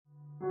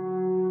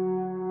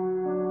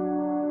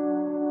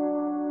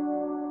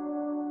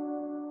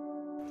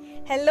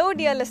Hello,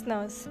 dear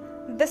listeners.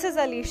 This is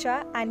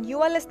Alicia, and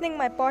you are listening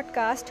my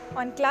podcast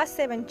on Class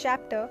 7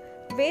 chapter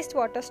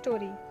Wastewater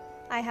Story.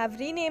 I have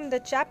renamed the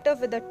chapter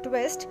with a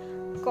twist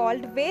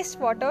called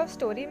Wastewater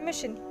Story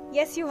Mission.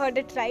 Yes, you heard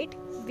it right.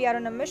 We are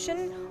on a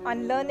mission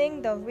on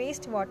learning the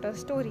wastewater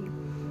story.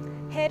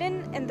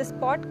 Herein, in this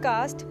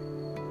podcast,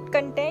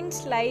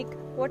 contents like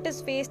what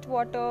is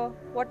wastewater,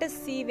 what is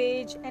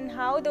sewage, and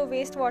how the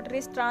wastewater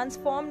is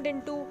transformed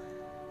into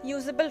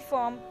usable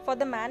form for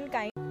the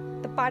mankind.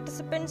 The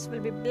participants will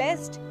be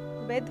blessed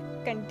with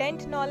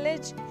content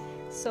knowledge.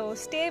 So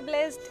stay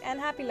blessed and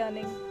happy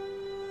learning.